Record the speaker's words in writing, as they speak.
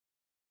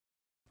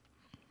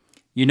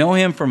You know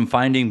him from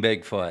Finding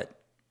Bigfoot,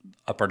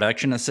 a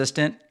production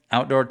assistant,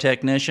 outdoor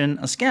technician,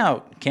 a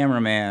scout,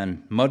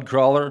 cameraman, mud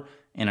crawler,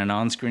 and an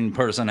on screen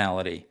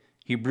personality.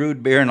 He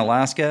brewed beer in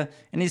Alaska,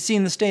 and he's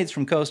seen the States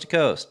from coast to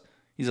coast.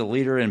 He's a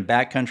leader in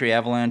backcountry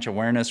avalanche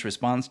awareness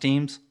response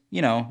teams.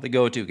 You know, the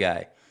go to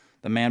guy.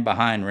 The man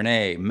behind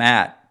Renee,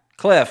 Matt,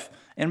 Cliff,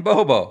 and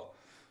Bobo.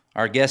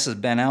 Our guest has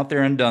been out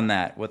there and done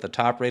that with the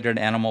top rated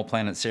Animal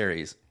Planet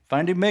series,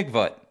 Finding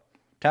Bigfoot.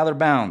 Tyler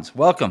Bounds,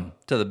 welcome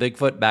to the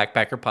Bigfoot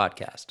Backpacker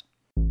Podcast.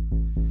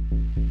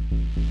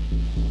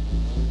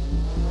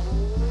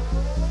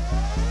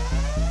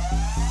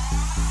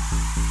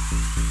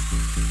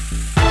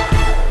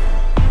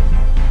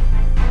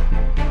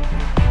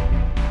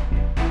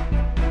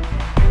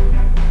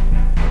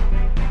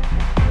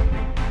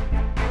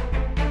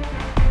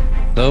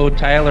 So,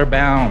 Tyler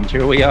Bounds,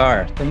 here we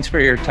are. Thanks for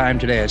your time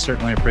today. I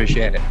certainly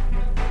appreciate it.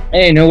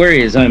 Hey, no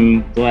worries.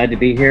 I'm glad to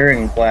be here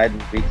and glad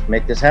we can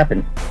make this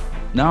happen.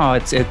 No,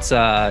 it's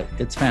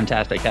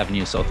fantastic having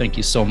you. So thank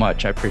you so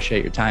much. I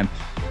appreciate your time.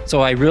 So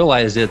I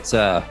realized it's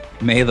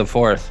May the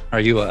 4th. Are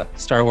you a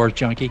Star Wars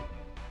junkie?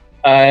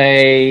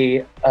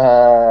 Oh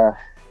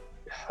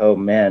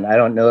man, I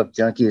don't know if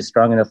junkie is a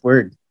strong enough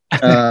word.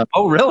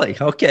 Oh, really?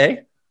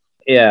 Okay.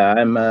 Yeah,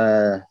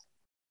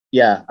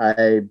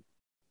 I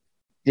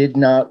did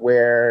not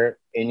wear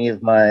any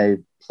of my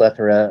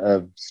plethora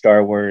of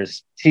Star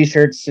Wars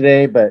t-shirts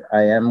today, but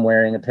I am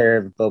wearing a pair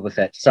of Boba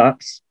Fett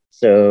socks.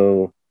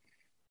 So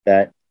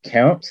that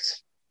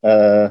counts,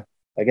 I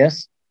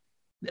guess.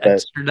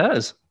 That sure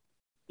does.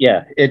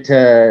 Yeah, it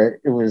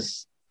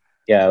was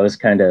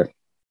kind of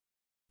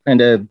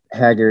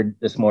haggard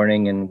this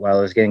morning, and while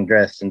I was getting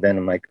dressed, and then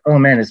I'm like, oh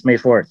man, it's May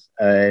 4th,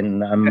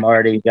 and I'm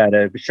already got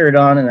a shirt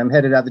on, and I'm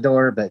headed out the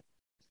door. But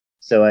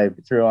so I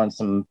threw on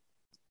some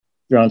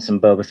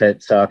Boba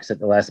Fett socks at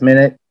the last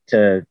minute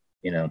to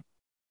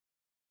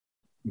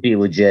be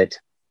legit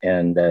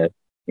and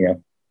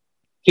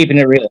keeping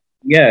it real.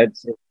 Yeah,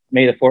 it's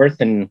May the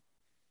 4th,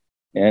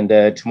 and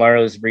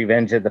tomorrow's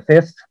Revenge of the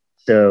 5th.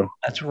 So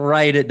that's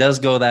right. It does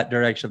go that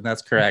direction.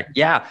 That's correct.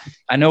 Yeah,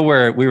 I know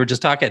where we were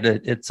just talking.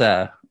 It's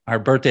our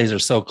birthdays are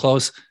so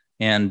close,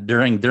 and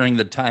during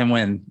the time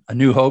when A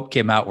New Hope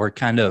came out, you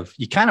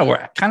kind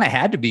of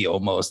had to be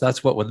almost.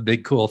 That's what the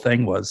big cool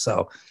thing was.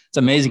 So it's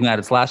amazing that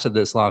it's lasted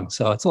this long.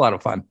 So it's a lot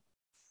of fun.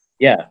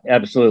 Yeah,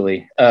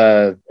 absolutely.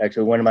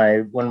 Actually, one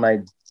of my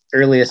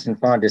earliest and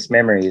fondest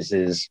memories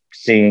is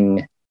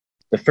seeing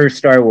the first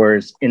Star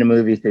Wars in a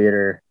movie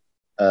theater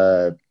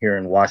here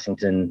in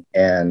Washington,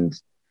 and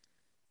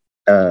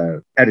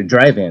at a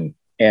drive-in,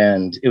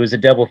 and it was a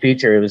double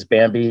feature. It was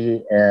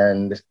Bambi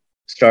and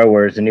Star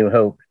Wars: A New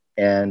Hope.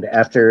 And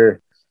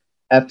after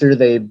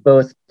they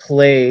both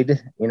played,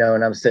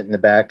 and I'm sitting in the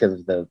back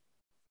of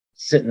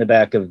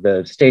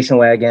the station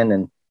wagon,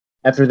 and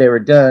after they were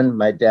done,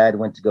 my dad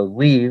went to go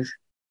leave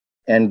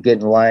and get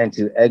in line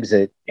to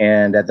exit,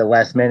 and at the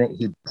last minute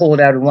he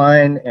pulled out of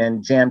line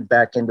and jammed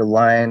back into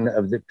line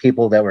of the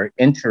people that were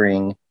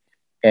entering,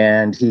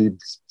 and he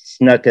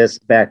snuck us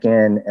back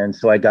in. And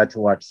so I got to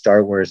watch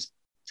Star Wars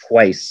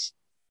twice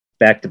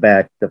back to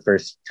back. The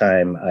first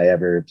time I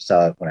ever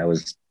saw it when I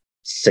was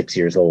 6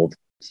 years old.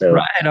 So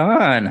right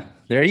on.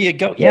 There you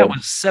go. Yeah, it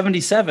was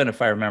 1977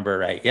 if I remember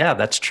right. Yeah,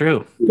 that's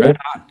true. Right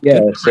on. Yeah.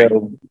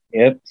 So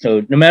yep.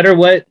 So no matter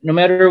what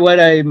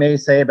I may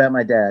say about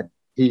my dad,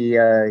 he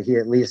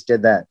at least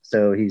did that.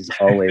 So he's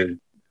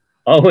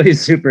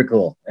always super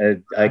cool.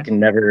 I can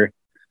never,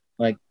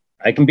 like,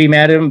 I can be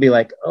mad at him and be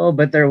like, oh,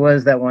 but there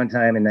was that one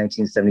time in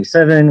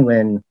 1977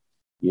 when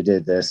you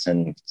did this.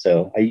 And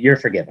so you're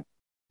forgiven.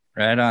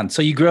 Right on.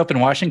 So you grew up in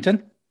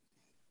Washington?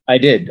 I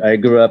did. I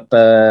grew up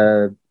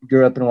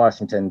in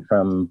Washington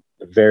from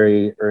a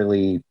very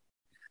early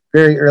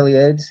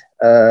age.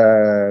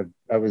 I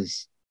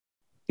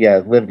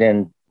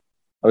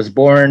was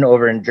born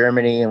over in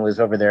Germany and was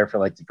over there for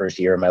like the first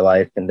year of my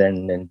life, and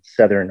then in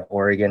Southern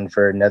Oregon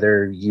for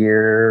another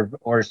year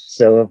or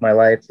so of my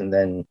life. And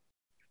then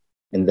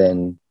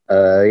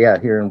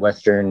here in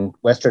Western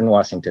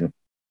Washington,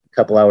 a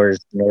couple hours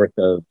north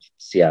of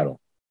Seattle.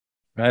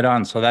 Right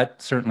on. So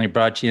that certainly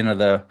brought you into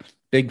the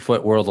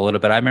Bigfoot world a little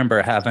bit. I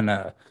remember having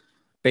a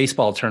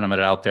baseball tournament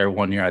out there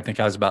one year. I think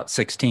I was about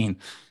 16,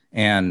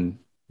 and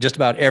just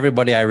about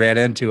everybody I ran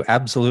into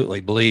absolutely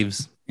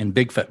believes in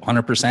Bigfoot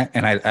 100%.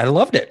 And I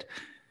loved it.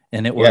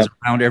 And it was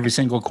around every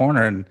single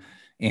corner.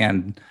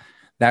 And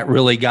that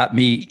really got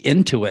me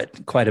into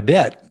it quite a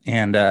bit.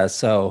 And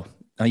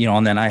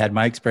and then I had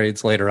my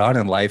experience later on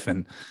in life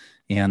and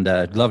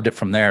loved it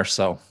from there.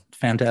 So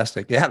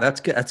fantastic. Yeah,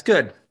 that's good. That's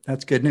good.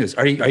 That's good news.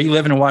 Are you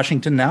living in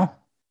Washington now?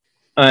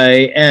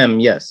 I am.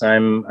 Yes,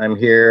 I'm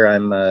here.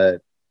 I'm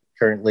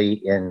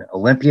currently in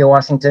Olympia,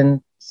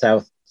 Washington,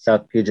 South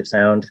Puget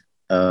Sound.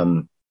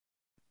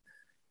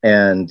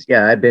 And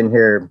yeah, I've been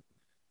here.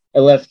 I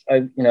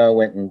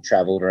went and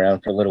traveled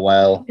around for a little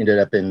while, ended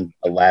up in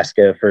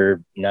Alaska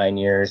for 9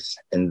 years,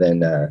 and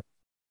then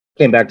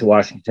came back to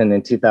Washington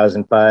in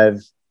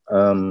 2005,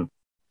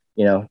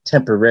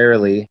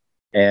 temporarily.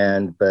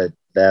 But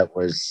that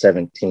was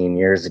 17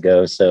 years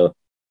ago. So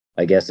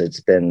I guess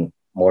it's been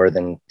more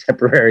than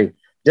temporary. It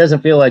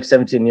doesn't feel like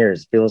 17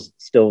 years. Feels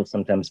still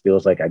sometimes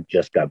feels like I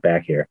just got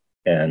back here.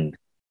 And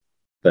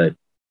but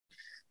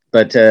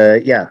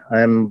yeah,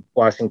 I'm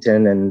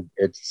Washington, and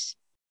it's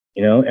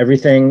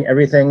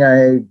everything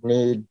I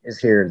need is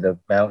here. The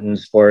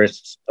mountains,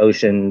 forests,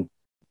 ocean,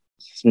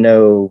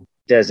 snow,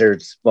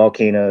 deserts,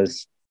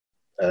 volcanoes.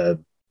 Uh,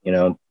 you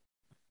know,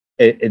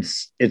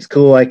 it's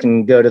cool. I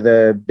can go to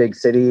the big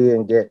city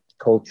and get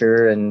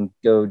culture and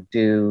go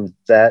do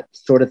that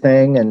sort of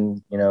thing,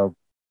 and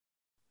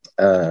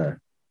uh,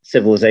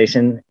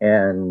 civilization,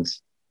 and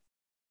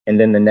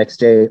then the next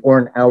day or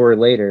an hour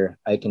later,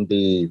 I can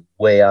be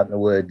way out in the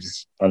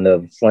woods on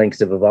the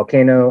flanks of a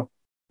volcano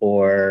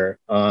or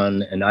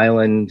on an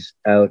island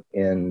out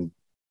in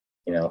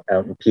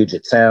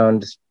Puget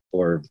Sound,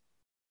 or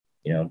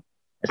a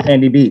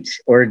sandy beach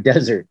or a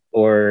desert,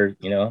 or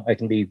I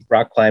can be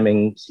rock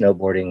climbing,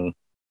 snowboarding,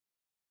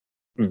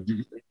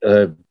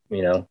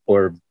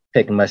 or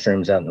picking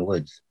mushrooms out in the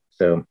woods.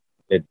 So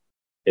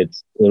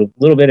it's a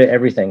little bit of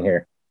everything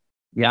here.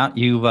 Yeah,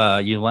 you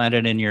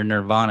landed in your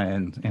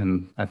nirvana,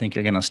 and I think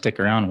you're gonna stick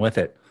around with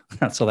it.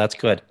 So that's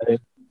good.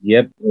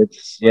 Yep,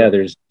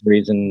 there's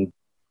reason.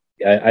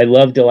 I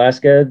loved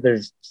Alaska.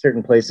 There's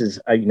certain places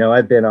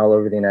I've been all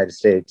over the United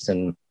States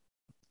and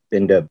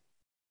been to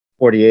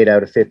 48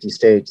 out of 50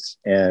 states,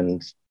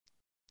 and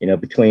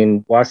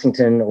between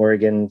Washington,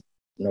 Oregon,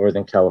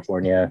 Northern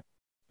California,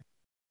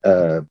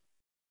 uh,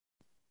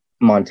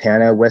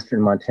 Montana,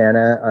 Western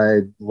Montana,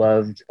 I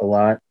loved a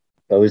lot.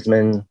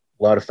 Bozeman,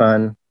 a lot of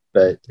fun,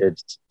 but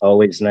it's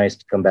always nice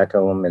to come back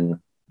home and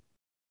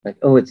like,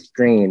 oh, it's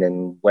green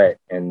and wet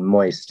and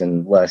moist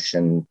and lush,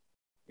 and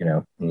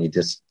and you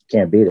just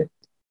can't beat it.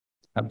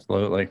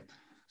 Absolutely.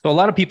 So a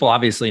lot of people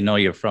obviously know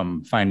you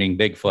from Finding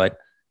Bigfoot,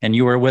 and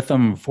you were with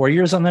them 4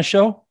 years on the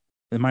show.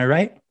 Am I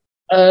right?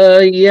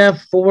 Yeah,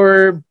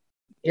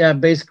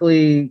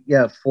 basically,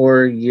 yeah,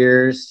 4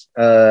 years.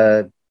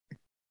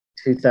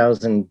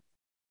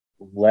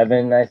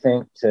 2011, I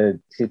think, to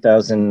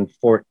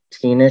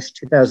 2014ish,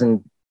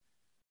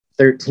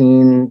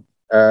 2013.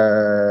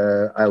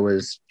 I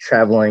was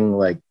traveling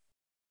like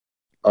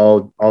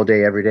all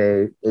day, every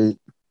day,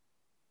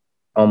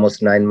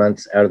 almost 9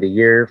 months out of the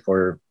year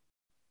for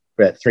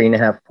about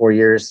 3.5, 4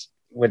 years,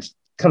 which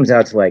comes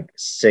out to like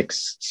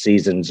 6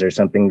 seasons or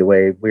something, the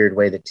weird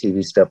way that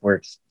TV stuff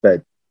works.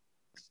 But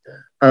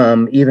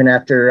even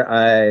after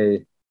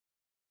I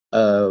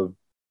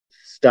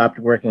stopped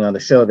working on the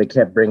show, they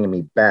kept bringing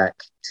me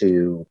back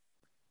to,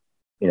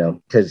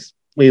 because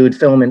we would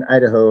film in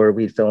Idaho, or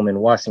we'd film in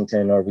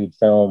Washington, or we'd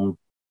film,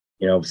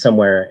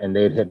 somewhere, and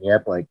they'd hit me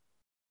up like,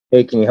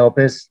 hey, can you help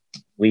us?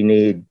 We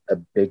need a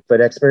Bigfoot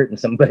expert and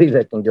somebody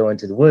that can go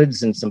into the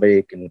woods and somebody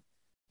that can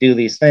do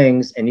these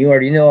things. And you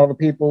already know all the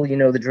people,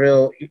 the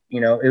drill.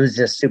 It was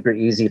just super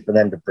easy for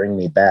them to bring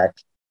me back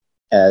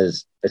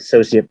as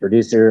associate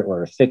producer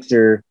or a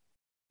fixer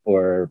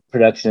or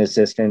production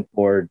assistant,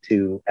 or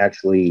to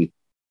actually,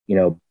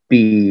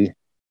 be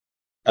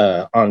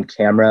on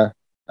camera.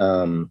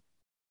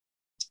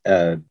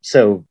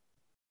 So,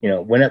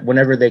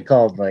 whenever they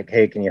called, like,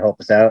 hey, can you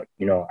help us out?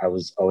 I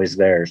was always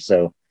there.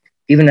 So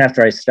even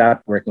after I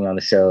stopped working on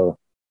the show,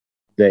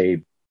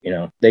 they,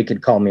 they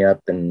could call me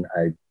up and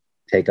I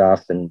take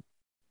off and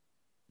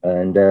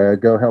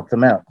go help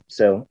them out.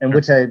 So, and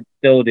which I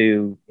still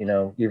do.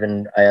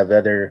 Even I have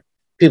other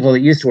people that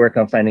used to work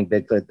on Finding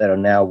Bigfoot that are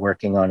now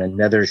working on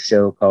another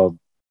show called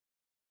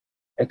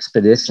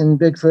Expedition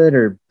Bigfoot,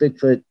 or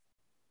Bigfoot.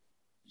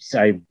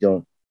 I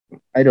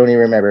don't even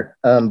remember.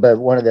 But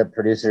one of the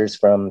producers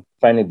from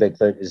Finding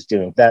Bigfoot is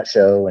doing that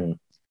show, and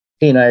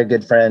he and I are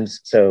good friends.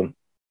 So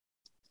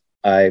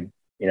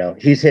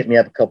he's hit me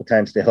up a couple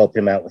times to help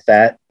him out with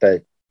that.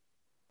 But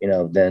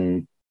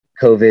then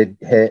COVID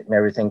hit and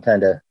everything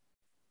kind of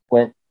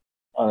went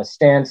on a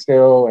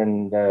standstill,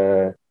 and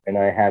I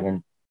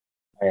haven't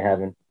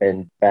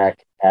been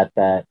back at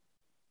that.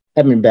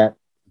 Haven't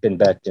been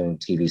back doing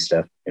TV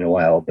stuff in a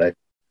while, but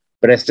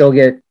I still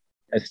get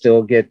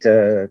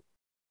the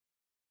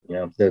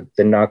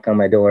knock on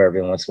my door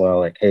every once in a while,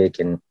 like, hey,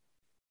 can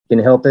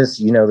you help us?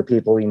 The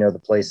people,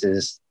 the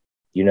places,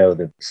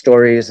 the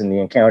stories and the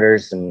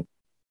encounters and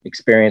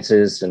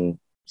experiences, and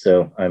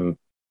so I'm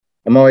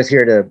always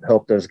here to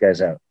help those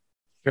guys out.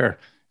 Sure.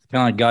 It's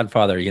kind of like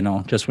Godfather,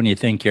 just when you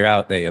think you're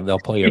out, they'll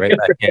pull you right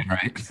back in,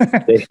 right?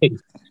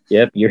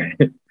 Yep,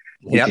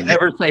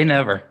 Never say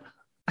never.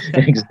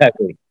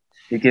 Exactly.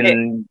 You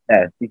can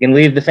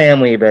leave the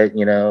family, but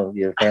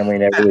your family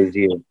never leaves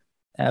you.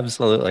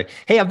 Absolutely.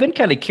 Hey, I've been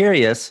kind of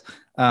curious.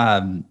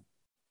 I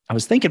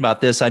was thinking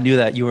about this. I knew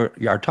that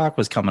our talk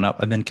was coming up.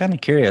 I've been kind of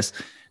curious.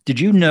 Did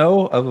you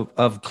know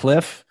of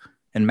Cliff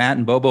and Matt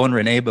and Bobo and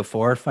Renee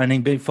before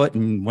Finding Bigfoot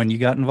and when you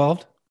got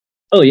involved?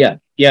 Oh yeah.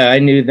 Yeah, I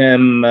knew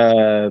them.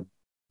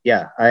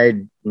 Yeah,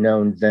 I'd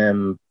known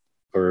them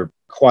for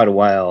quite a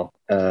while.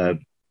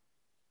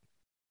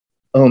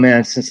 Oh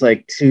man, since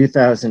like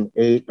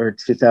 2008 or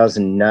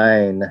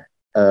 2009,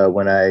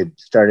 when I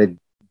started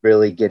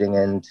really getting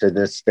into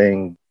this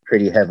thing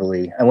pretty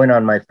heavily. I went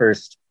on my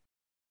first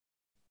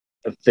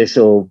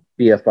official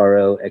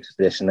BFRO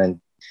expedition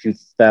in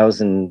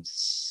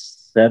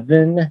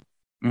 2007,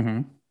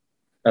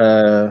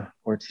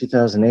 or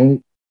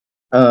 2008,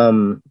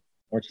 or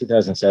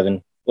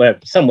 2007, whatever,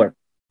 somewhere,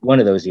 one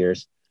of those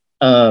years.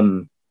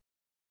 But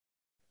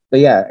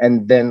yeah,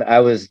 and then I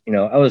was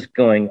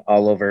going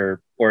all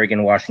over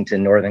Oregon,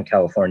 Washington, Northern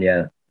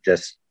California,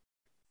 just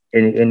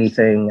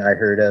anything I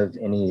heard of,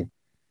 any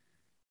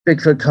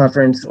Bigfoot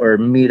conference or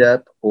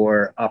meetup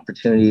or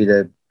opportunity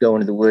to go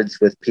into the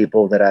woods with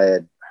people that I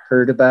had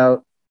heard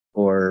about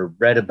or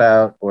read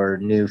about or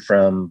knew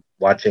from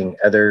watching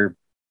other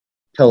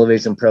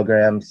television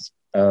programs.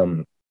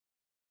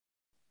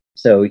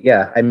 So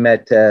yeah, I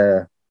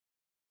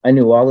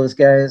knew all those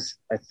guys.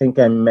 I think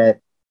I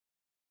met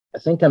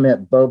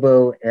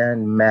Bobo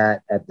and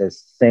Matt at the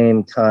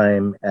same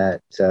time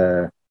at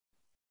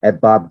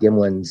Bob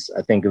Gimlin's.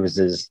 I think it was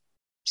his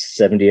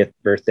 70th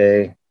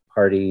birthday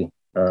party,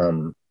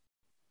 and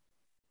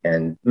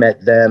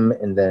met them,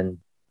 and then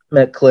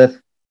met Cliff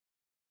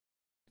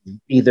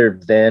either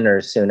then or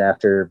soon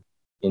after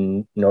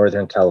in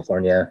Northern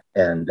California,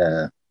 and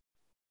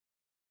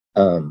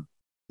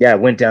yeah,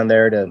 went down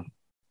there to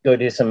go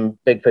do some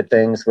Bigfoot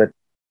things with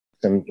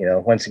some,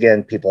 once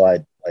again, people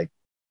I'd like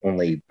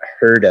only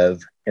heard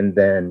of. And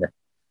then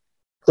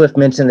Cliff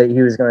mentioned that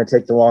he was going to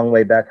take the long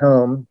way back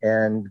home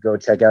and go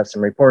check out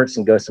some reports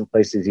and go some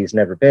places he's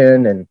never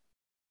been.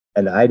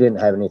 And I didn't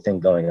have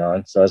anything going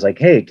on. So I was like,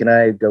 hey, can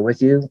I go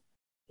with you?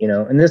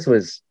 And this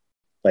was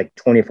like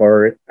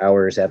 24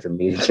 hours after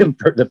meeting him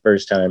for the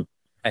first time.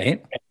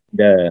 Right.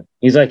 And,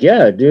 he's like,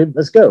 yeah, dude,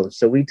 let's go.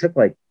 So we took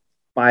like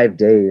 5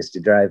 days to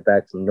drive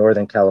back from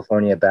Northern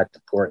California back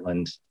to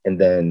Portland, and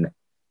then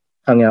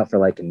hung out for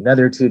like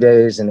another 2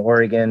 days in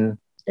Oregon.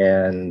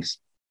 And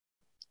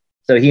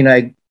so he and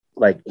I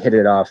like hit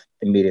it off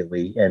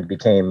immediately and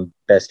became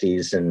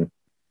besties. And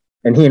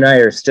he and I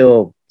are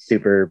still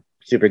super,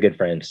 super good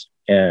friends.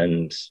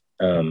 And,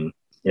 I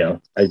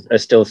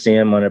still see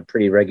him on a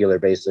pretty regular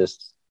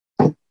basis.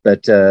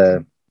 But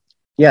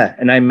yeah,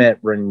 and I met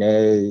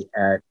Renee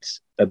at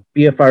a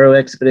BFRO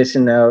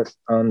expedition out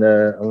on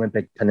the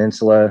Olympic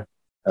Peninsula,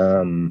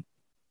 and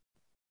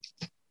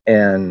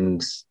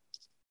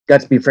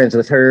got to be friends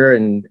with her.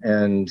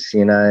 And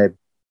she and I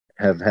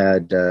have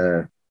had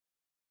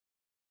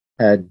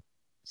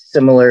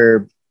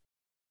similar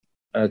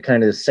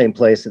kind of the same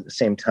place at the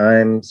same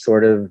time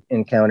sort of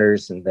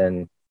encounters. And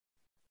then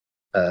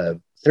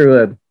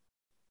through a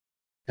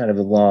kind of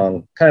a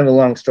long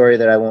story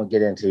that I won't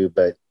get into,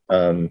 but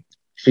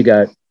she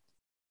got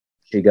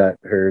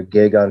her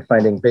gig on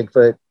Finding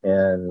Bigfoot,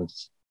 and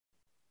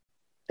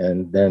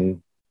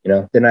then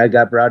then I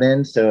got brought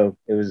in. So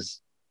it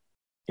was,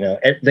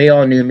 they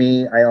all knew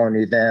me, I all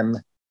knew them,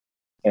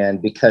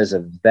 and because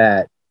of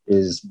that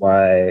is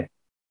why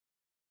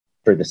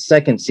for the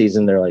second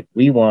season they're like,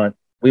 we want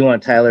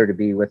Tyler to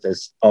be with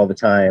us all the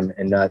time,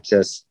 and not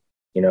just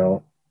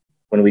when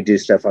we do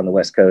stuff on the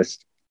West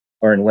Coast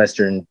or in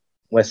Western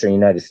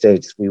United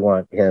States. We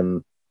want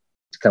him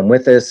to come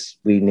with us.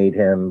 We need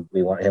him.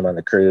 We want him on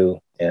the crew.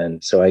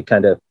 And so I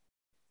kind of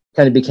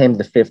became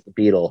the fifth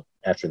Beatle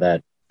after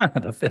that.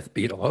 The fifth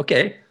Beatle.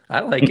 Okay. I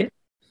like it.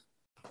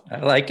 I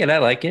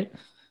like it.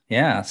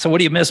 Yeah. So what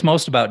do you miss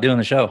most about doing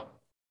the show?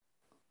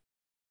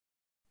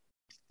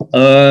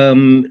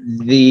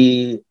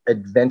 The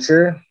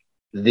adventure,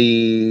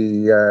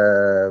 the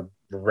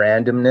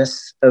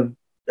randomness of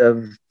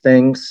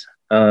things.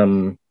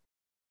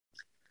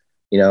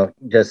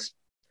 Just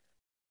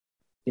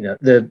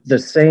the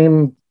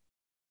same.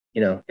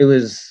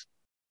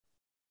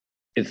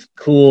 It's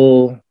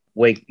cool.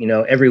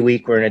 Every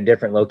week we're in a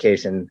different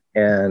location,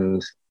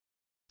 and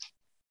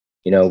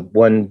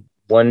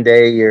one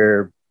day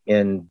you're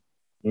in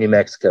New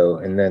Mexico,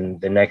 and then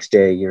the next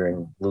day you're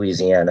in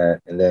Louisiana,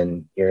 and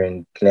then you're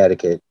in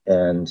Connecticut,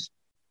 and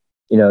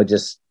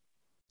just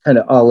kind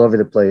of all over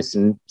the place,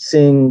 and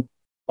seeing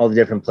all the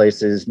different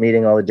places,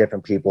 meeting all the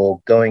different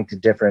people, going to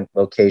different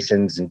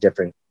locations and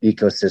different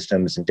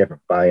ecosystems and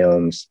different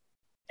biomes,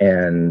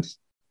 and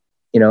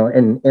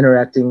and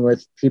interacting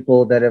with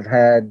people that have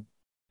had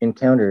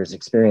encounters,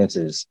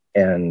 experiences.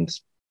 And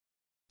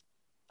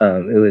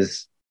it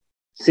was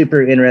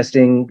super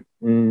interesting.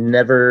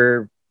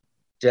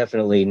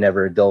 Definitely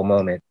never a dull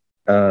moment.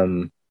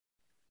 But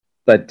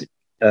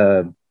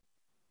yeah.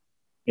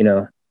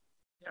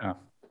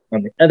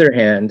 On the other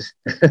hand,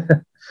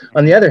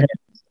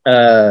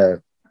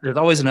 there's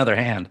always another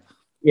hand.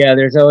 Yeah,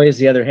 there's always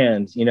the other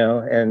hand,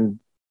 and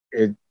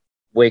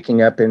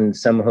waking up in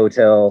some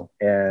hotel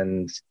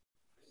and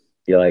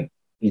you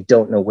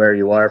don't know where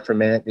you are for a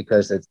minute,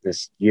 because it's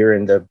this, you're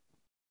in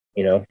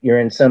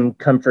some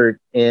comfort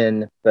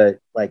inn, but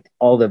like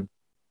all the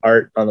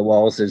art on the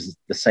walls is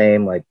the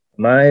same. Like,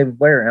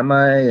 where am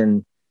I?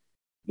 And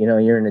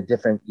you're in a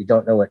different, you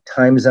don't know what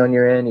time zone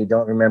you're in. You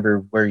don't remember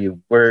where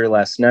you were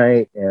last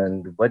night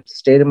and what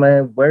state am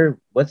I,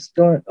 what's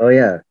going, oh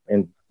yeah.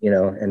 And,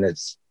 and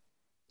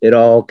it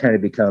all kind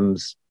of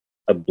becomes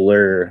a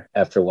blur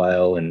after a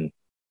while. And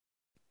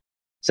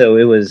so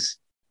it was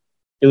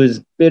it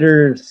was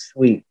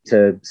bittersweet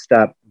to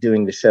stop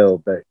doing the show,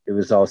 but it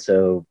was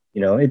also,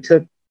 it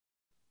took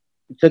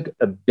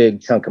a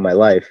big chunk of my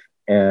life.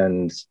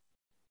 And,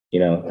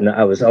 and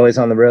I was always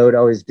on the road,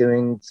 always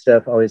doing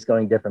stuff, always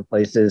going different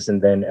places.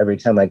 And then every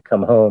time I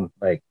come home,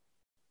 like,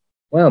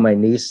 well, my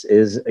niece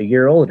is a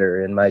year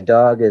older and my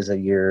dog is a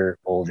year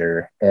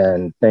older,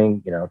 and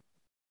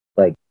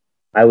like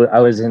I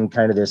was in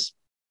kind of this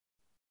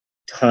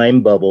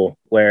time bubble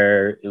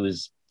where it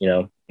was,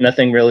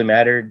 nothing really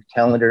mattered.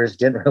 Calendars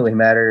didn't really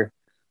matter.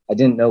 I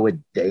didn't know what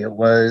day it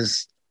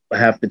was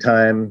half the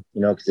time,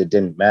 because it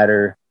didn't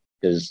matter,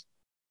 because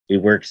we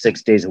worked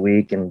 6 days a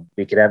week and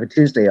we could have a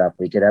Tuesday off.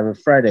 We could have a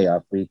Friday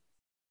off. You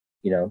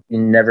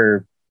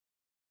never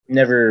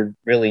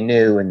really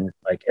knew. And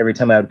like every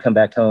time I would come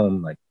back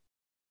home, like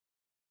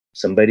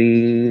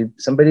somebody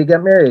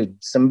got married,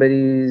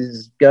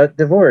 somebody's got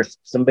divorced,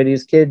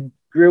 somebody's kid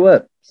grew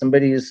up,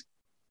 somebody's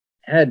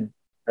had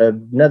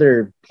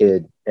another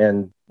kid.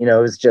 And it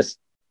was just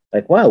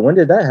like, wow, when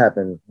did that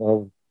happen?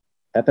 Well,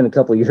 happened a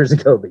couple of years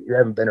ago, but you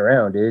haven't been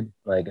around, dude.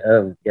 Like,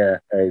 oh yeah,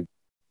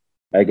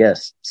 I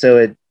guess. So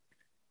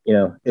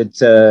it's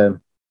there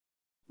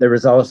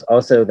was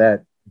also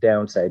that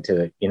downside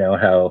to it,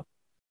 how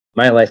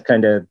my life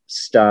kind of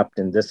stopped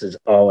and this is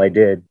all I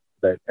did,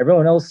 but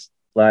everyone else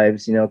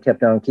lives,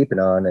 kept on keeping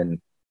on.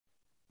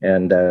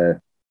 And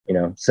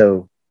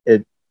so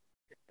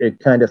it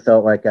kind of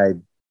felt like I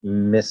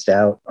missed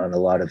out on a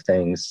lot of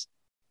things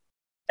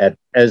at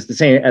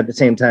the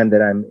same time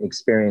that I'm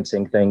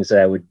experiencing things that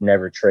I would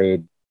never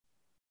trade,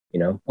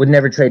 would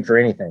never trade for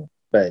anything.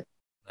 But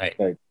Right.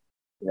 But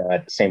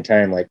at the same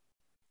time, like,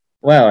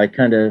 wow, I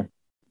kind of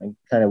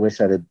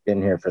wish I'd have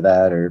been here for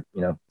that, or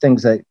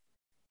things that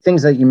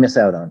you miss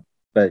out on.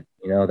 But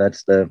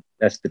that's the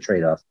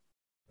trade-off.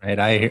 Right.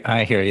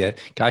 I hear you.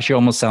 Gosh, it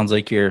almost sounds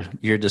like you're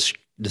just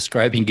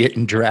describing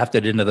getting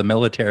drafted into the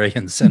military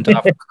and sent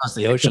off across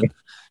the ocean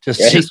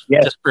just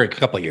for a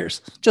couple of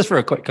years. Just for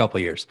a quick couple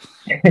of years.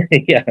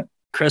 Yeah.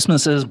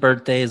 Christmases,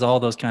 birthdays, all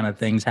those kind of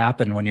things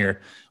happen when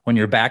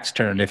your back's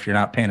turned if you're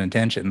not paying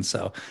attention.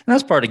 So, and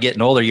that's part of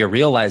getting older. You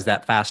realize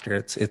that faster.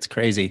 It's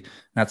crazy.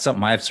 That's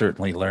something I've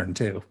certainly learned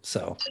too.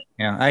 So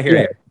yeah, I hear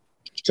you.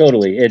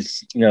 Totally.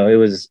 It's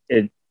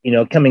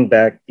coming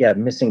back,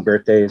 missing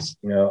birthdays.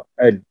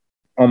 I'd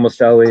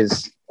almost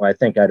always, well, I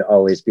think I'd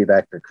always be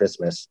back for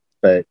Christmas,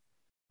 but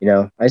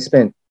I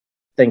spent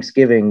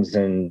Thanksgivings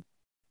and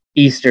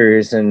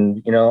Easters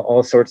and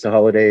all sorts of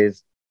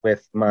holidays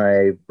with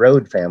my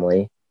road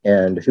family,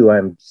 and who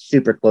I'm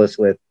super close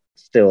with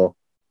still.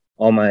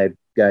 All my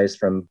guys,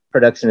 from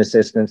production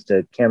assistants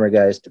to camera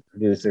guys to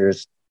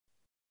producers.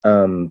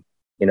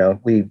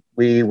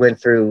 We went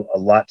through a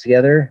lot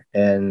together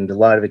and a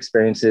lot of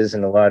experiences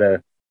and a lot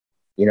of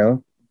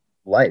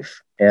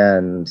life.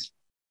 And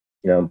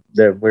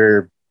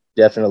we're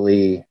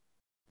definitely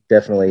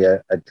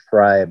a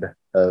tribe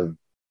of,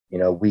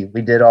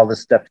 we did all this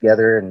stuff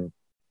together,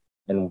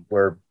 and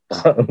we're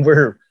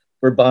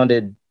we're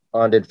bonded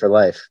for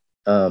life.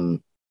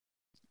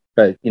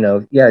 But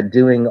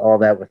doing all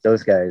that with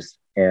those guys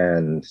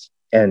and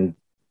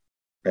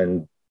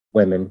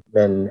women,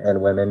 men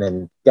and women,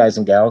 and guys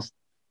and gals.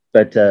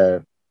 But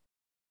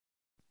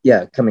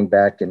coming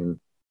back and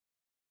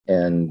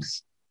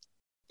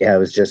it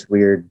was just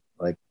weird.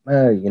 Like,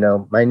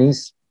 my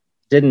niece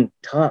didn't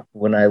talk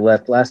when I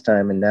left last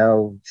time, and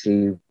now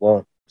she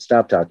won't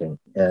stop talking.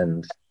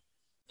 And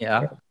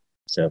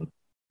so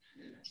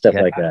stuff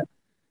like that.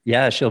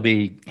 Yeah, she'll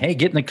be, hey,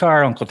 get in the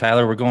car, Uncle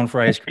Tyler. We're going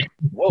for ice cream.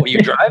 Whoa, you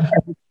drive?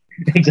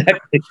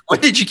 Exactly. When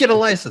did you get a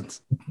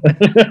license?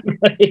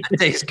 That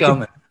day's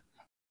coming.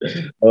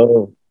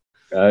 Oh,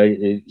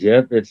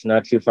 it's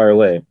not too far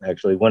away.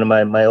 Actually, one of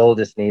my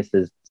oldest niece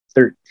is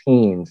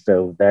 13,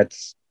 so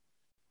that's,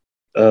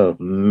 oh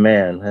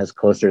man, that's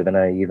closer than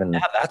I even.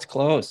 Yeah, that's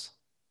close.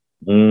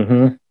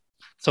 Mm-hmm.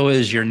 So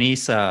is your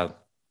niece into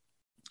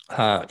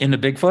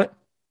Bigfoot?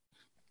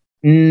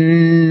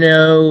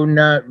 No,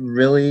 not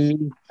really.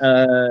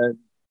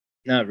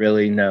 Not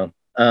really. No.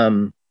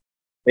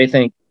 They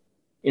think,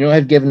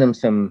 I've given them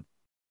some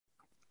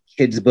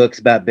kids' books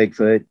about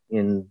Bigfoot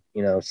and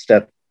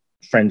stuff.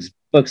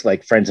 Books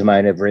like friends of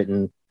mine have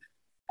written.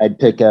 I'd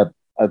pick up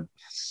a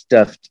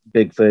stuffed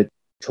Bigfoot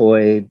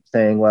toy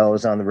thing while I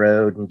was on the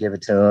road and give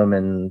it to them,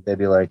 and they'd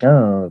be like,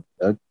 "Oh,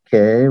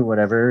 okay,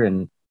 whatever."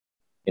 And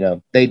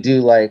they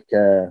do like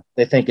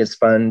they think it's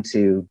fun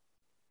to,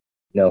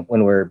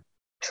 when we're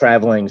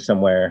traveling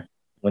somewhere,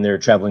 when they're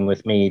traveling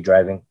with me,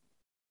 driving,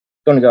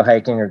 going to go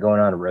hiking or going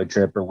on a road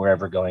trip or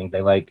wherever going,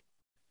 they like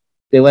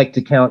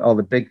to count all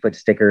the Bigfoot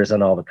stickers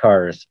on all the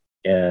cars.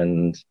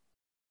 And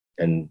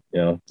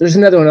there's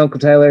another one, Uncle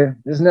Tyler.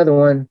 There's another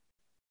one.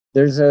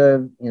 There's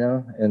a,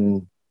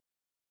 and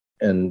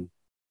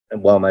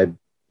while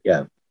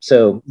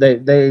so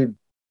they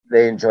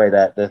enjoy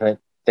that. They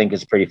think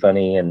it's pretty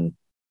funny,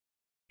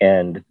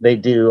 and they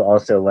do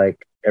also,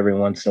 like, every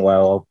once in a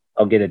while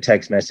I'll get a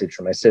text message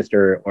from my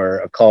sister or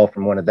a call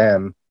from one of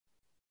them,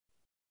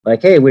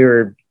 like, hey, we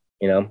were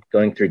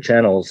going through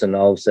channels, and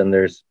all of a sudden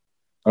there's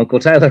Uncle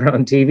Tyler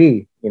on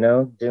TV.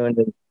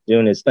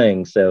 doing his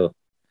thing. So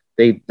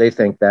they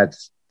think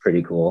that's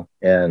pretty cool,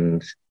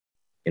 and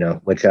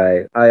which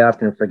I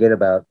often forget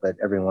about, but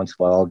every once in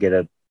a while I'll get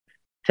a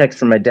text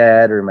from my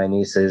dad or my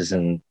nieces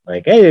and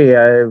like, hey,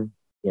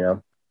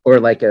 or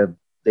like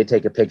they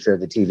take a picture of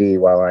the TV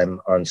while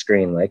I'm on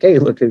screen, like, hey,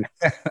 look who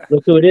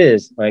it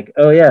is. Like,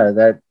 oh yeah,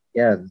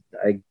 yeah,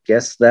 I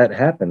guess that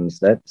happens.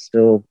 That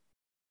still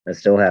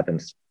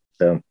happens.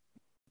 So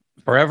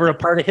Forever a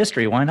part of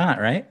history. Why not?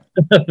 Right.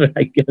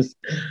 I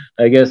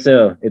guess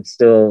so.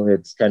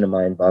 It's kind of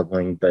mind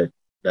boggling, but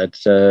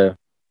that's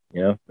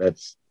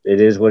that's it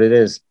is what it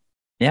is.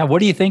 Yeah. What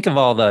do you think of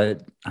all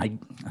I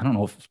don't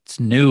know if it's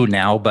new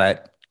now,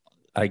 but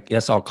I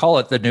guess I'll call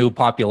it the new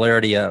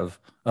popularity of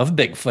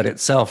Bigfoot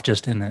itself,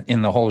 just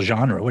in the whole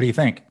genre. What do you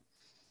think?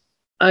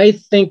 I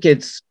think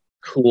it's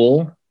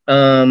cool.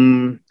 I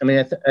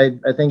mean,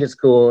 I think it's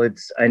cool.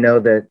 I know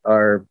that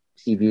our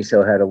TV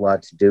show had a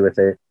lot to do with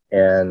it,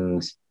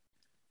 and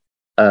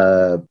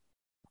uh,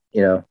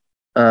 you know,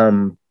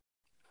 um,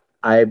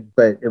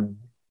 but it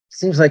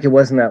seems like it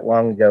wasn't that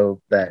long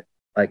ago that,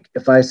 like,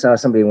 if I saw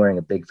somebody wearing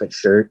a Bigfoot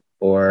shirt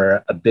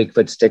or a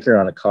Bigfoot sticker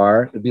on a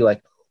car, it'd be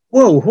like,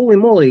 whoa, holy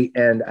moly.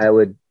 And I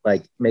would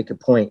like make a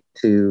point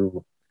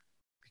to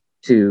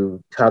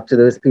talk to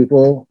those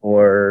people,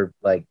 or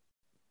like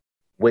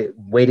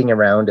waiting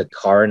around a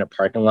car in a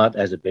parking lot that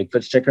has a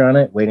Bigfoot sticker on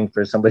it, waiting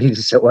for somebody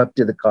to show up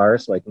to the car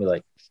so I can be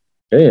like,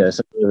 hey, there's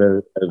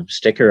a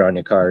sticker on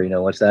your car,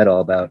 what's that all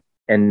about?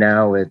 And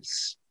now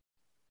it's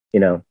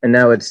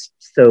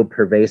so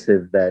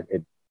pervasive that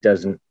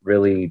doesn't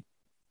really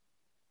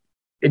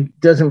it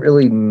doesn't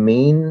really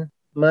mean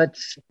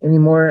much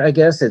anymore. I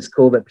guess it's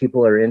cool that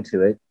people are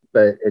into it,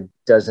 but it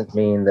doesn't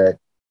mean that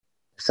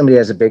if somebody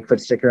has a Bigfoot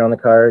sticker on the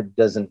car,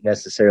 doesn't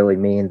necessarily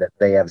mean that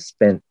they have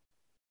spent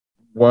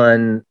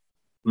one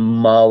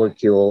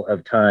molecule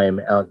of time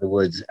out in the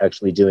woods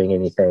actually doing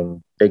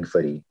anything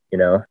Bigfooty.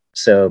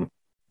 So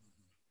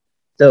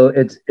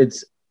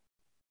it's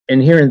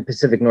and here in the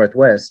Pacific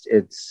Northwest,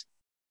 it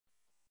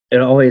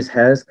always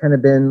has kind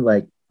of been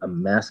like a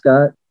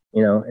mascot,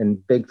 and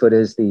Bigfoot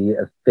is the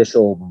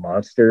official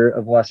monster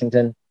of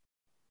Washington.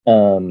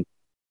 Um,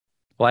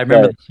 Well, I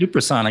remember but the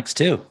Supersonics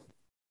too.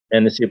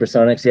 and the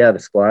Supersonics, yeah, the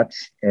Squatch,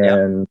 Yeah.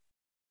 and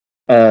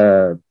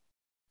uh,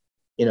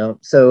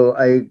 so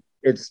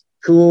it's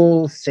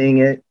cool seeing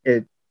it.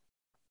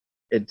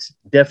 It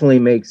definitely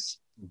makes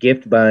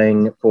gift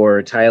buying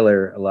for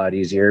Tyler a lot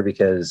easier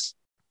because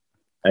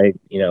I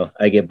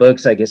get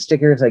books, I get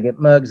stickers, I get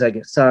mugs, I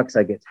get socks,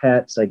 I get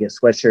hats, I get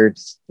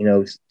sweatshirts.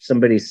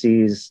 Somebody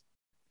sees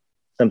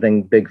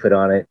something Bigfoot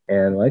on it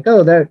and like,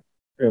 oh, that,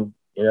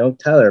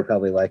 Tyler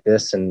probably like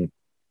this. And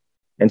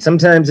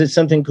sometimes it's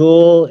something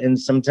cool. And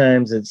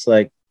sometimes it's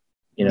like,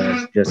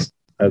 just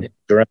a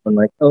drone,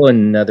 like, oh,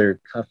 another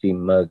coffee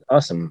mug.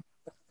 Awesome.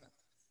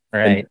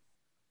 And Right.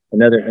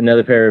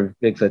 another pair of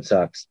Bigfoot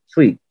socks.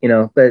 Sweet.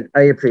 But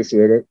I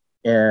appreciate it.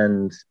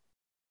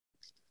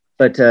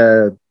 But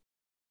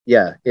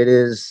yeah, it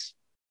is,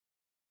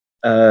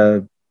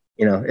 uh,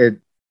 you know, it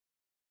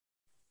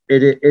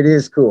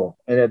is cool.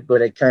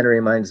 But it kind of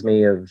reminds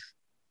me of,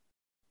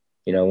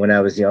 when I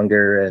was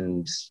younger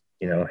and,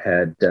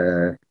 had,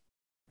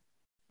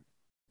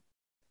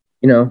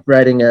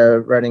 riding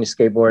a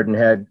skateboard and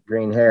had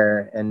green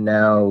hair. And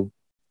now,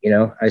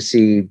 I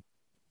see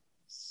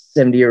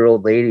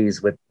 70-year-old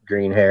ladies with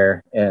green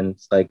hair and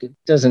it's like, it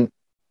doesn't,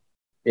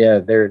 yeah,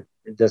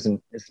 it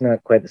doesn't, it's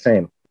not quite the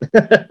same.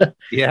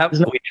 Yeah.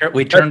 It's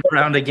We turned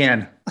around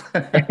again.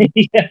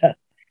 yeah,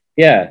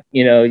 yeah,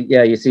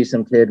 yeah, you see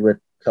some kid with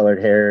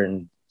colored hair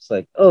and it's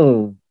like,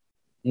 oh,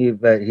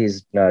 but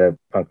he's not a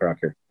punk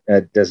rocker.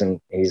 That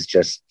doesn't, it's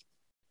just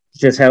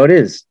how it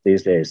is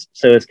these days.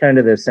 So it's kind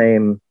of the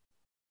same,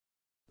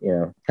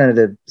 kind of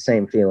the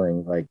same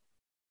feeling, like,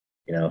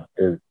 you know,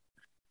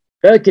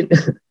 back in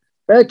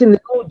back in the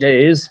old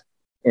days.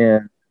 Yeah,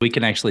 We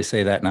can actually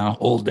say that now.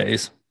 Old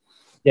days.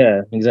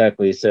 yeah,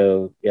 exactly.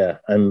 So yeah,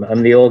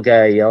 I'm the old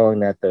guy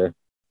yelling at the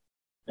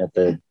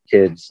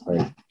kids,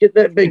 like, get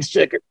that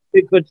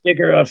Bigfoot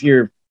sticker off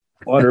your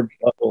water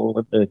bottle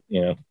with the.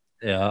 Yeah.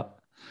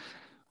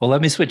 Well,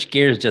 let me switch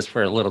gears just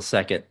for a little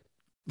second.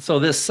 So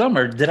this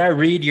summer, did I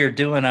read you're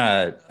doing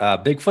a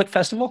Bigfoot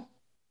festival?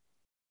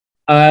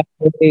 Uh,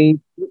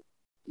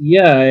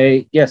 yeah,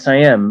 yes, I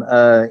am.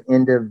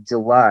 End of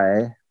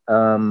July.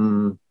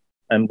 I'm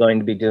going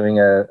to be doing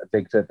a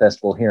Bigfoot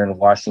festival here in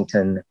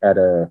Washington at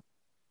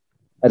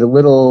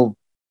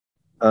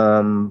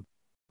um,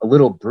 a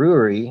little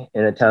brewery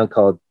in a town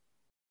called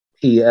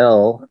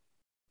PL,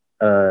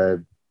 uh,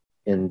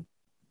 in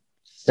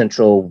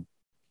central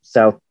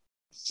south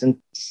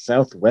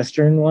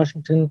southwestern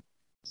Washington,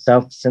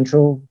 south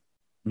central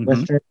Mm-hmm.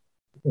 western.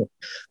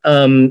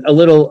 A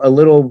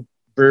little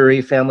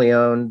brewery, family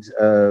owned,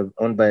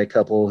 owned by a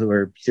couple who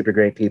are super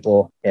great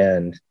people,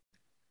 and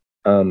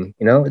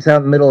it's out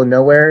in the middle of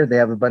nowhere. They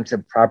have a bunch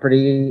of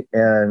property,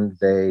 and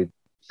they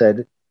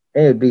said,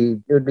 "Hey, it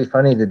would be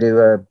funny to do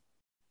a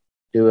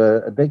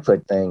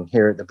Bigfoot thing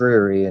here at the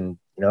brewery," and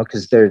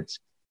because it's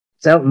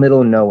out in the middle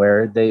of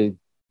nowhere.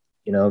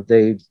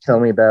 they tell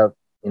me about,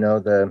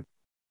 the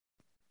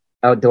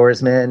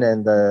outdoorsmen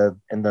and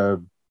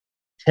the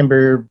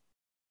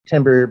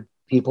timber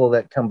people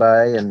that come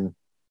by, and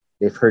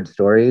they've heard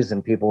stories,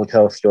 and people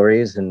tell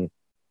stories, and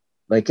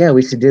like, yeah,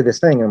 we should do this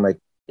thing. I'm like,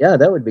 yeah,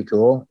 that would be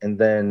cool. And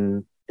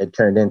then it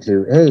turned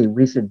into, hey,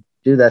 we should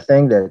do that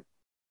thing that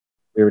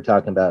we were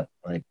talking about.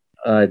 Like,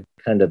 I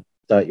kind of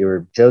thought you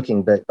were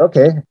joking, but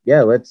okay,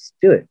 yeah, let's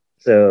do it.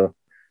 So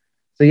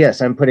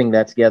yes, I'm putting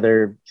that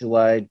together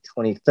July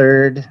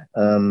 23rd.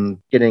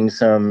 Getting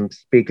some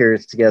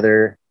speakers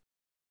together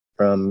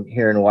from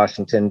here in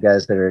Washington,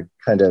 guys that are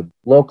kind of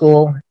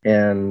local,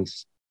 and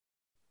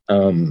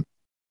um,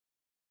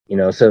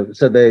 so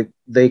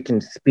they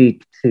can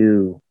speak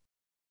to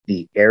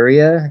the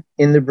area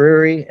in the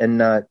brewery, and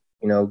not,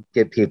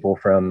 get people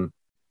from,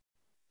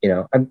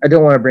 I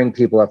don't want to bring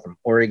people up from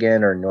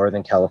Oregon or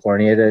Northern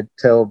California to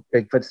tell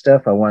Bigfoot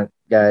stuff. I want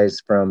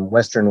guys from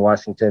Western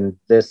Washington,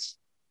 this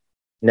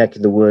neck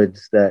of the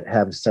woods, that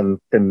have some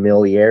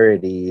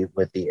familiarity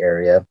with the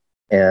area,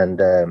 and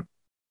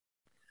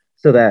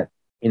so that,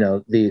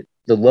 the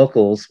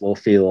locals will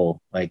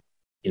feel like,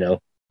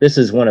 this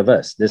is one of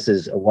us. This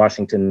is a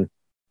Washington.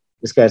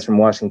 This guy's from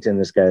Washington.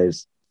 This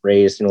guy's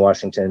raised in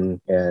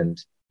Washington, and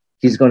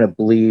he's going to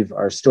believe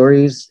our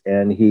stories,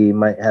 and he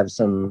might have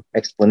some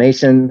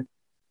explanation.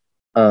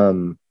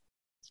 And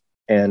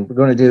we're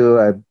going to do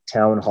a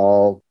town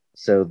hall,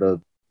 so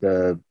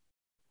the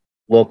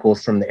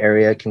locals from the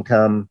area can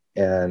come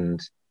and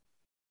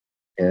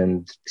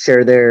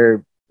share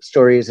their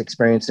stories,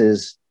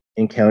 experiences,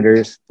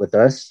 encounters with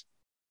us.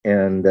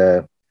 And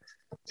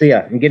so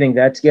yeah, I'm getting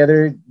that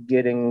together,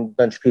 getting a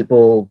bunch of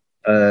people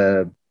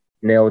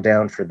nailed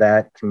down for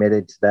that,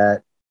 committed to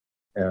that.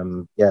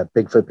 Yeah,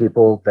 Bigfoot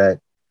people that,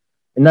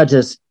 and not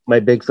just my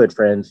Bigfoot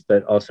friends,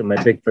 but also my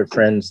Bigfoot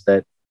friends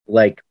that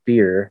like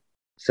beer.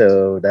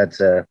 So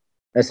that's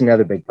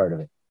another big part of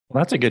it.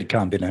 Well, that's a good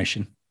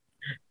combination.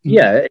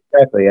 Yeah,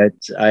 exactly.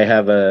 I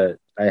have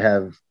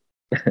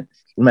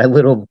my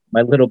little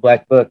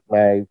black book,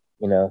 the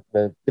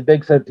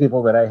Bigfoot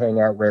people that I hang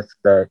out with,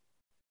 that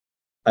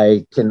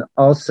I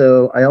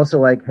also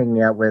like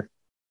hanging out with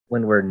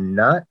when we're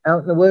not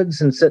out in the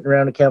woods and sitting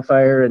around a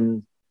campfire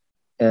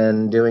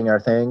and doing our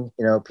thing.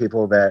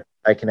 People that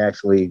I can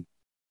actually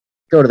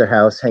go to their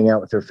house, hang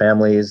out with their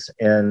families,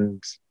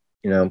 and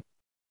you know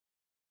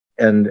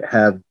and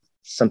have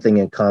something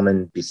in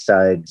common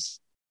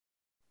besides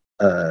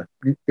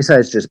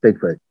just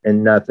Bigfoot.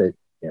 And not that,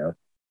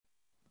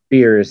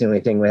 beer is the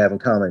only thing we have in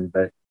common,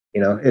 but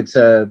it's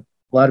a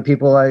lot of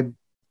people I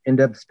end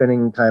up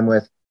spending time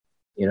with.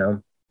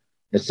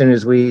 As soon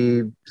as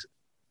we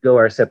go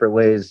our separate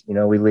ways,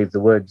 we leave the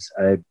woods.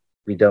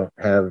 We don't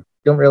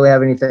really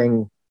have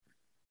anything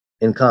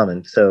in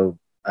common. So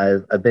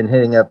I've been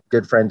hitting up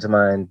good friends of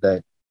mine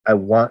that I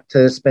want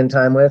to spend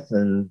time with,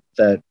 and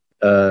that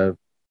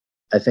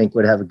I think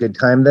would have a good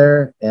time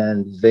there,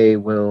 and they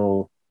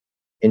will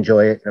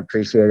enjoy it and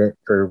appreciate it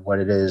for what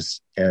it is.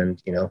 And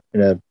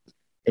in a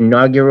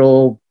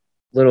inaugural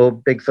little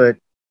Bigfoot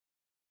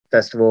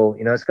festival,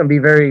 it's going to be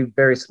very,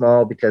 very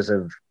small because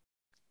of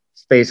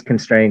space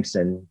constraints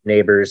and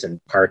neighbors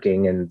and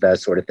parking and that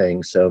sort of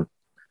thing. So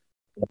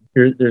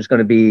there's going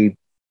to be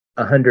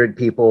 100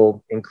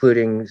 people,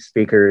 including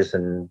speakers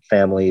and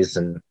families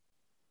and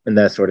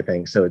that sort of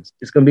thing. So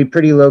it's going to be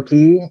pretty low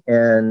key.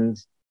 And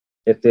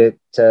if it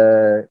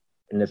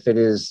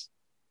is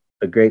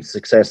a great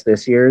success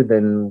this year,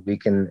 then we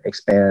can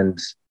expand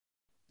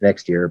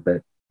next year.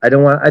 But I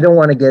don't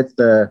want to get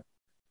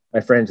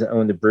my friends that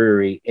own the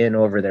brewery in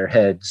over their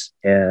heads,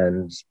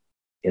 and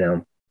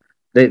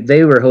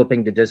they were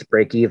hoping to just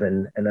break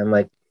even, and I'm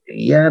like,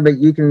 yeah, but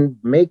you can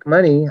make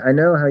money. I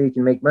know how you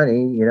can make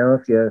money.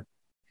 If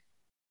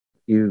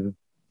you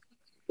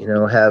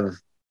have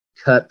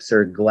cups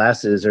or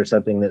glasses or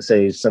something that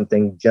say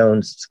something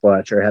Jones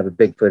Squatch, or have a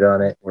Bigfoot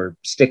on it, or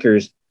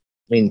stickers.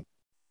 I mean,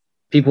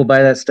 people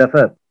buy that stuff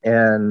up,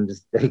 and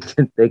they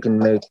can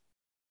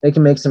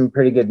make some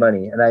pretty good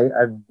money. And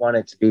I want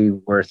it to be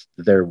worth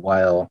their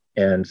while,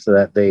 and so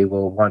that they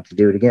will want to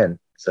do it again.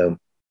 So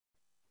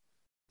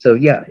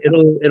yeah,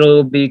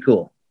 it'll be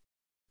cool.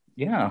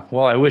 Yeah.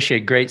 Well, I wish you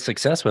great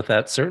success with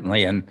that,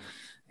 certainly. And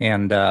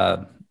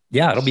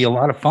yeah, it'll be a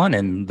lot of fun.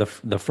 And the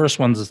first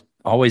one's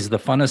always the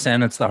funnest,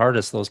 and it's the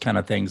hardest, those kind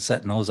of things,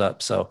 setting those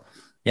up. So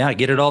yeah,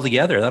 get it all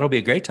together. That'll be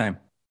a great time.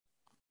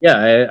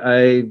 Yeah,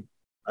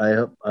 I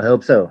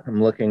hope so.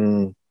 I'm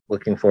looking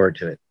forward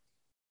to it.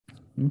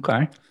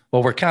 Okay.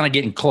 Well, we're kind of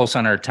getting close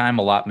on our time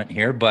allotment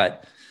here,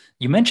 but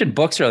you mentioned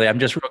books earlier. I'm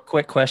just real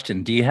quick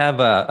question. Do you have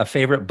a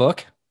favorite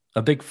book,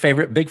 a big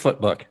favorite Bigfoot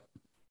book?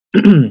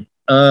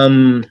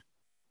 um,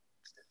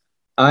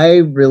 I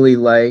really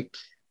like,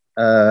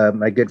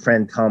 my good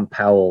friend Tom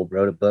Powell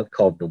wrote a book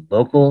called The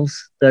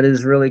Locals that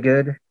is really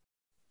good.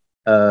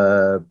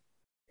 Uh,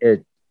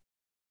 it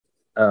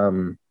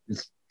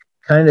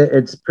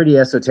it's pretty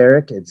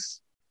esoteric.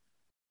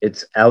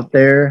 It's out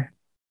there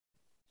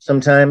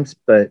sometimes,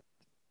 but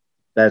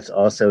that's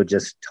also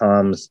just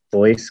Tom's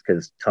voice,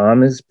 because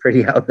Tom is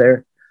pretty out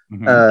there.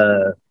 Mhm.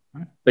 Uh,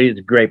 but he's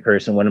a great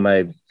person, one of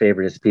my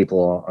favorite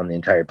people on the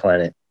entire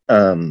planet.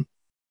 But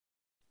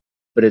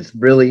it's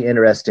really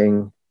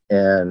interesting,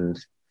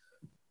 and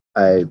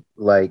I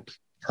like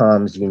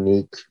Tom's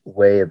unique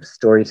way of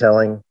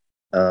storytelling.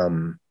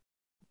 Um,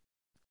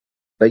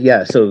 but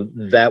yeah, so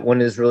that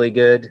one is really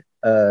good.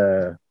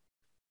 Dr.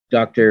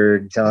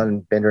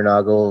 John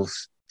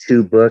Bendernagel's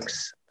two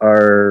books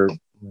are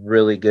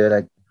really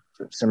good.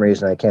 For some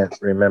reason, I can't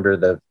remember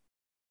the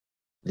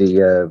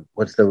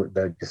what's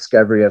the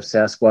Discovery of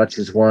Sasquatch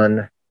is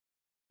one,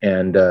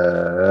 and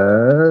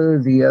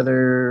the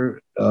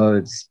other,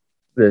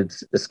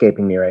 it's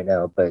escaping me right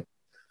now, but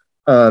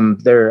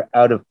they're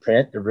out of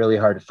print. They're really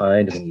hard to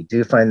find. When you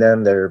do find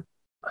them, they're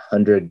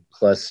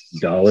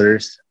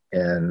 $100+.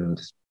 And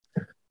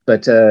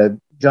but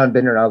John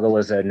Bindernagel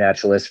was a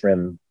naturalist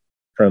from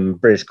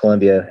British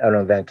Columbia, out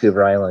on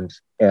Vancouver Island,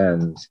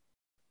 and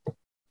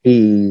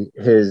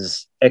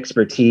his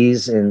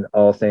expertise in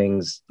all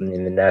things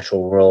in the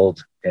natural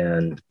world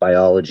and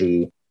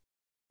biology,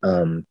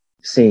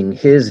 seeing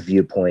his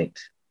viewpoint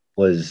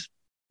was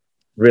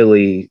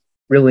really,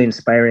 really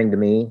inspiring to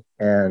me.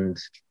 And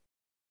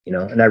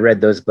and I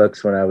read those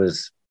books when I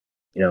was,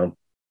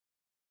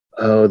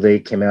 they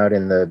came out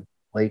in the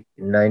late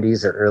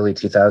 90s or early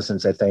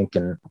 2000s, I think.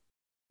 And,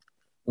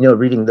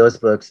 reading those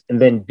books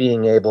and then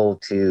being able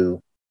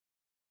to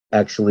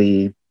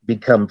actually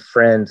become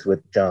friends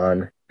with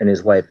John and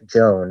his wife,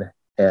 Joan,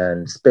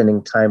 and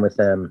spending time with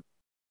them.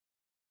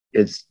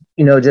 It's,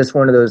 just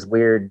one of those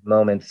weird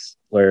moments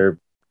where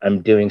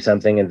I'm doing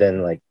something and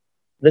then like,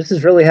 this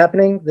is really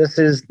happening. This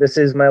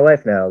is my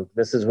life now.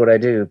 This is what I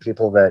do.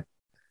 People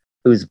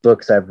whose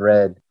books I've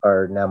read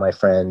are now my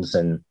friends,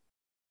 and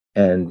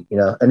and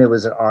it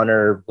was an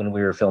honor when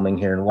we were filming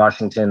here in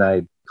Washington.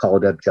 I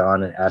called up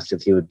John and asked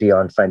if he would be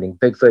on Finding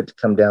Bigfoot to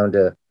come down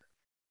to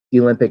the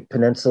Olympic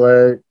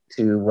Peninsula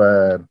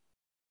to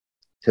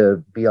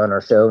be on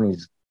our show, and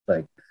he's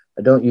like,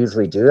 I don't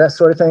usually do that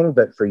sort of thing,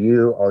 but for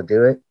you, I'll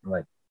do it. I'm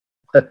like,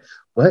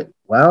 what?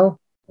 Wow,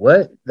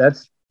 what?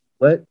 That's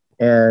what?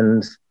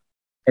 And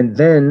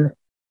then,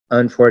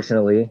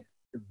 unfortunately,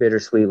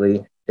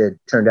 bittersweetly, it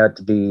turned out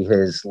to be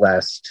his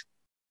last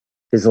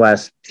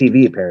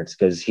TV appearance,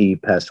 because he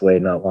passed away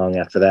not long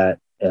after that,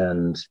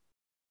 and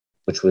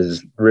which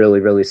was really,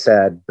 really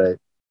sad. But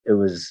it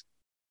was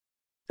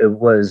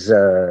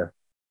an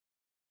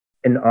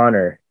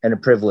honor and a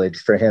privilege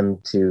for him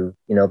to,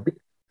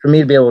 for me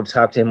to be able to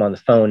talk to him on the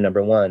phone,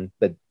 number one,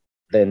 but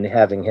then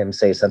having him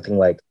say something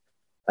like,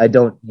 I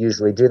don't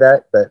usually do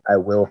that, but I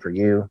will for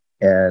you.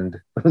 And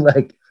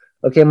like,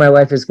 okay, my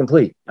life is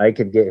complete. I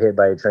could get hit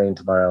by a train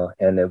tomorrow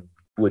and it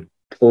would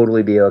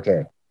totally be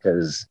okay,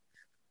 because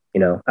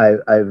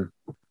I've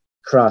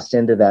crossed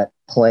into that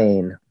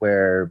plane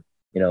where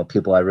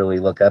people I really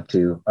look up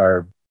to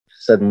are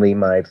suddenly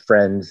my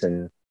friends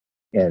and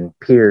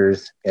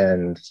peers,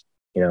 and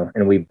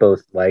and we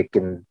both like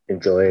and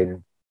enjoy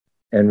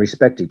and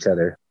respect each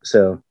other.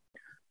 So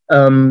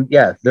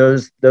yeah,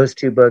 those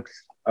two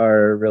books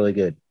are really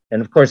good,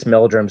 and of course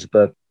Meldrum's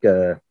book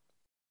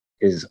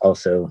is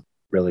also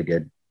really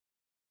good.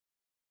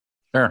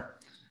 Sure.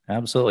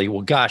 Absolutely.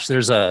 Well, gosh,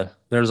 there's a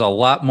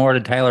lot more to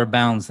Tyler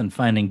Bounds than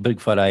Finding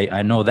Bigfoot.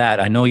 I know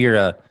that. I know you're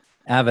a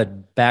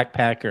avid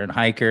backpacker and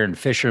hiker and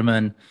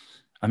fisherman.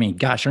 I mean,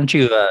 gosh, aren't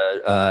you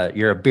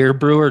you're a beer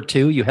brewer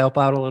too? You help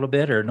out a little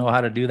bit or know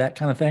how to do that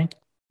kind of thing?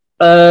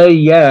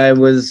 I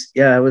was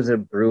a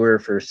brewer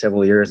for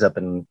several years up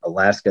in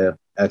Alaska.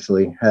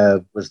 Actually,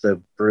 was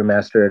the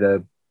brewmaster at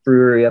a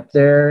brewery up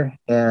there,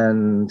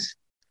 and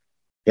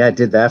yeah, I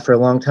did that for a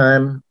long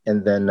time.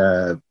 And then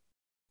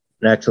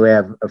actually, I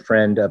have a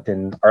friend up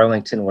in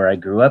Arlington where I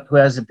grew up who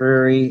has a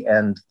brewery,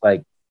 and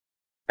like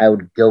I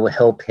would go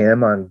help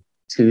him on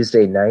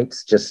Tuesday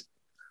nights, just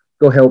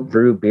go help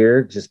brew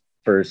beer, just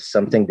for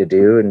something to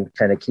do and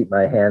kind of keep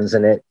my hands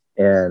in it,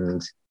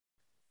 and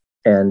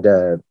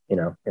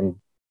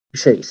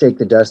shake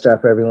the dust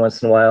off every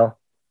once in a while.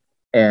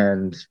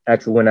 And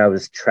actually, when I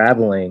was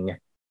traveling,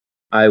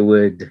 I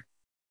would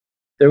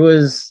there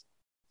was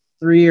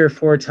 3 or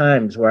 4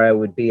 times where I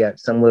would be at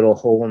some little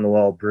hole in the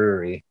wall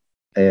brewery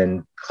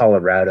in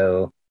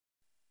Colorado,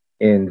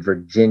 in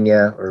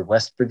Virginia or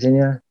West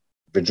Virginia,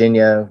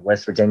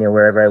 West Virginia,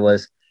 wherever I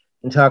was,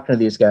 and talking to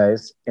these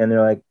guys. And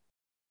they're like,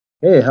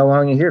 hey, how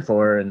long are you here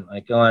for? And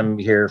like, oh, I'm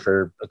here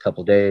for a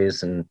couple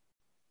days, and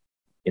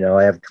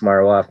I have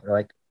tomorrow off. And they're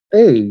like,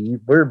 hey,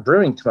 we're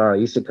brewing tomorrow.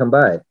 You should come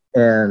by.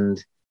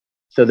 And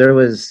so there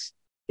was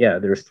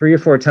 3 or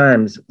 4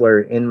 times where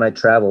in my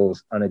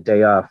travels on a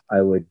day off, I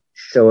would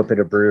show up at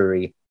a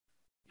brewery,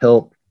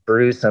 help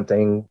brew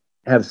something,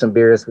 have some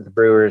beers with the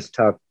brewers,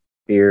 talk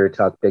beer,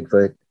 talk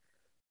Bigfoot,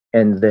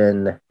 and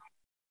then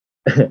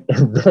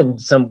and then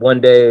some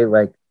one day,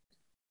 like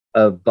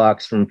a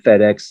box from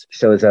FedEx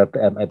shows up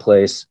at my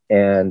place,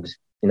 and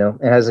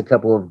it has a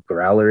couple of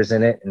growlers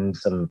in it and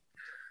some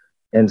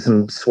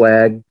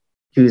swag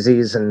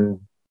koozies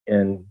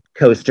and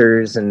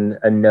coasters and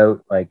a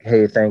note like,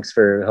 hey, thanks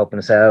for helping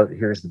us out,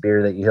 here's the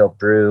beer that you helped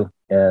brew.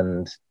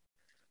 And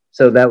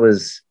so that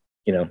was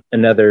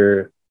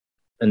another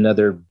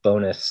another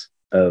bonus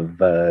of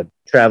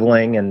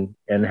traveling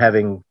and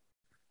having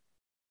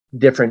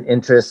different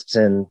interests,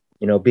 and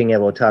being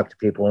able to talk to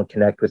people and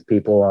connect with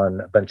people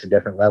on a bunch of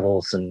different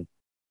levels, and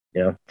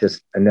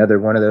just another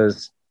one of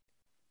those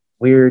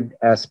weird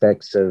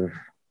aspects of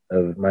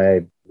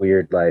my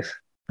weird life.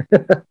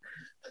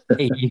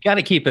 Hey, you got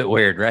to keep it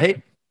weird,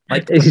 right?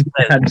 Like,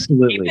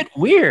 absolutely, keep it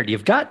weird.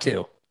 You've got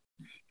to.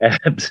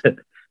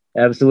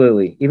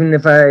 Absolutely. Even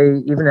if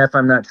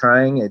I'm not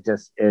trying, it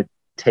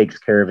takes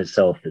care of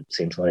itself, it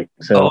seems like.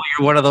 So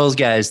you're one of those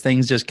guys.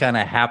 Things just kind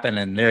of happen,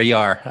 and there you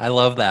are. I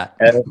love that.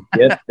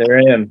 Yep, there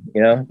I am.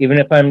 Even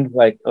if I'm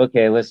like,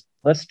 okay, let's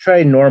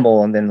try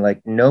normal, and then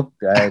like, nope,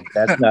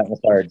 that's not in the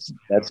cards.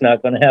 That's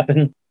not going to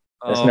happen.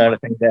 That's not a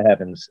thing that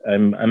happens.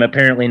 I'm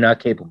apparently not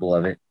capable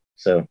of it.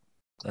 So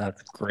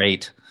that's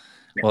great.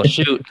 Well,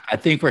 shoot, I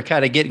think we're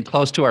kind of getting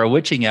close to our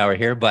witching hour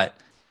here, but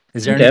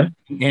is there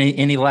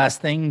any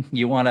last thing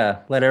you want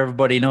to let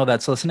everybody know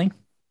that's listening?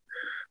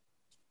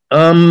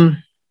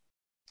 Man,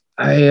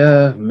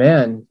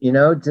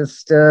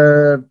 just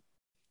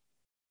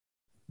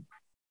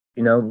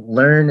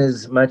learn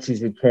as much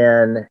as you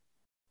can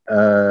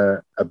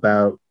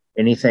about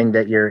anything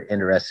that you're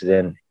interested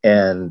in,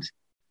 and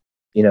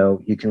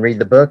you can read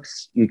the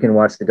books, you can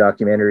watch the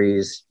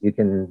documentaries, you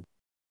can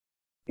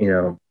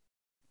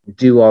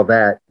do all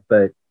that,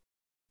 but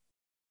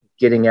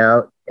getting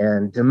out,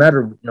 and no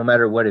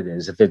matter what it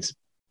is, if it's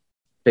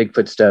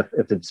Bigfoot stuff,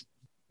 if it's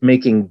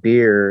making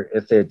beer,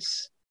 if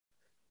it's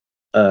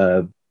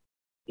anything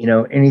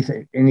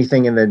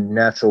in the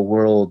natural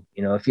world,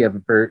 if you have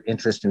a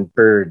interest in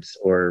birds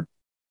or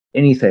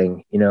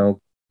anything,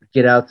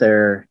 get out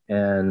there,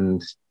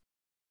 and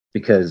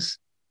because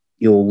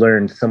you'll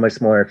learn so much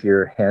more if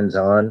you're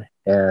hands-on,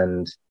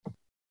 and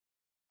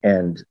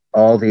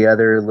all the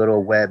other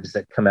little webs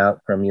that come out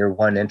from your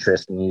one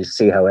interest, and you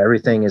see how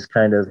everything is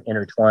kind of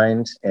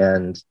intertwined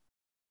and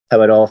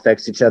how it all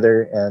affects each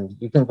other. And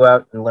you can go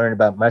out and learn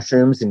about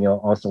mushrooms, and you'll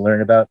also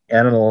learn about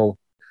animal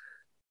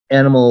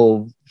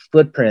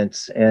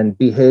footprints and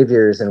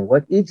behaviors, and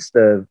what eats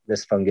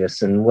this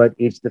fungus, and what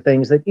eats the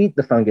things that eat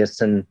the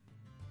fungus, and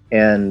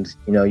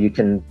you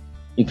can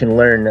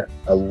learn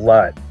a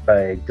lot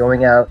by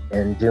going out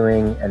and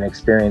doing and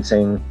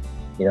experiencing,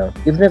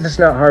 even if it's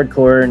not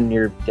hardcore and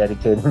you're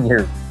dedicating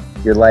your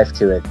life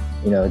to it,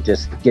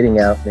 just getting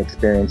out and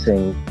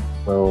experiencing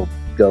will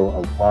go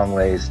a long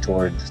ways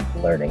towards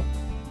learning.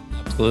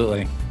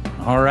 Absolutely.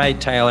 All right,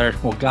 Tyler.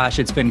 Well, gosh,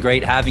 it's been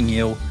great having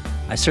you.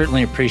 I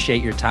certainly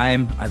appreciate your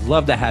time. I'd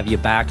love to have you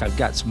back. I've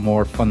got some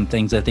more fun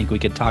things I think we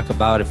could talk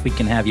about. If we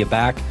can have you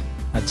back,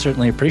 I'd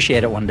certainly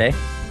appreciate it one day.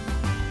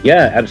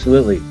 Yeah,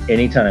 absolutely.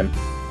 Anytime.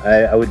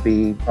 I would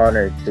be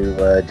honored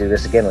to do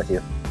this again with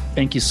you.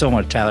 Thank you so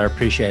much, Tyler. I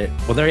appreciate it.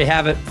 Well, there you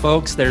have it,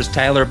 folks. There's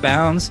Tyler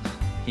Bounds.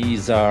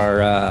 He's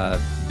our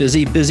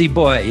busy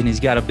boy, and he's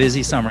got a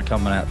busy summer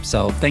coming up.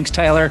 So thanks,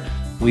 Tyler.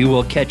 We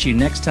will catch you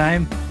next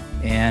time.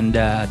 And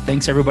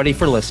thanks, everybody,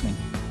 for listening.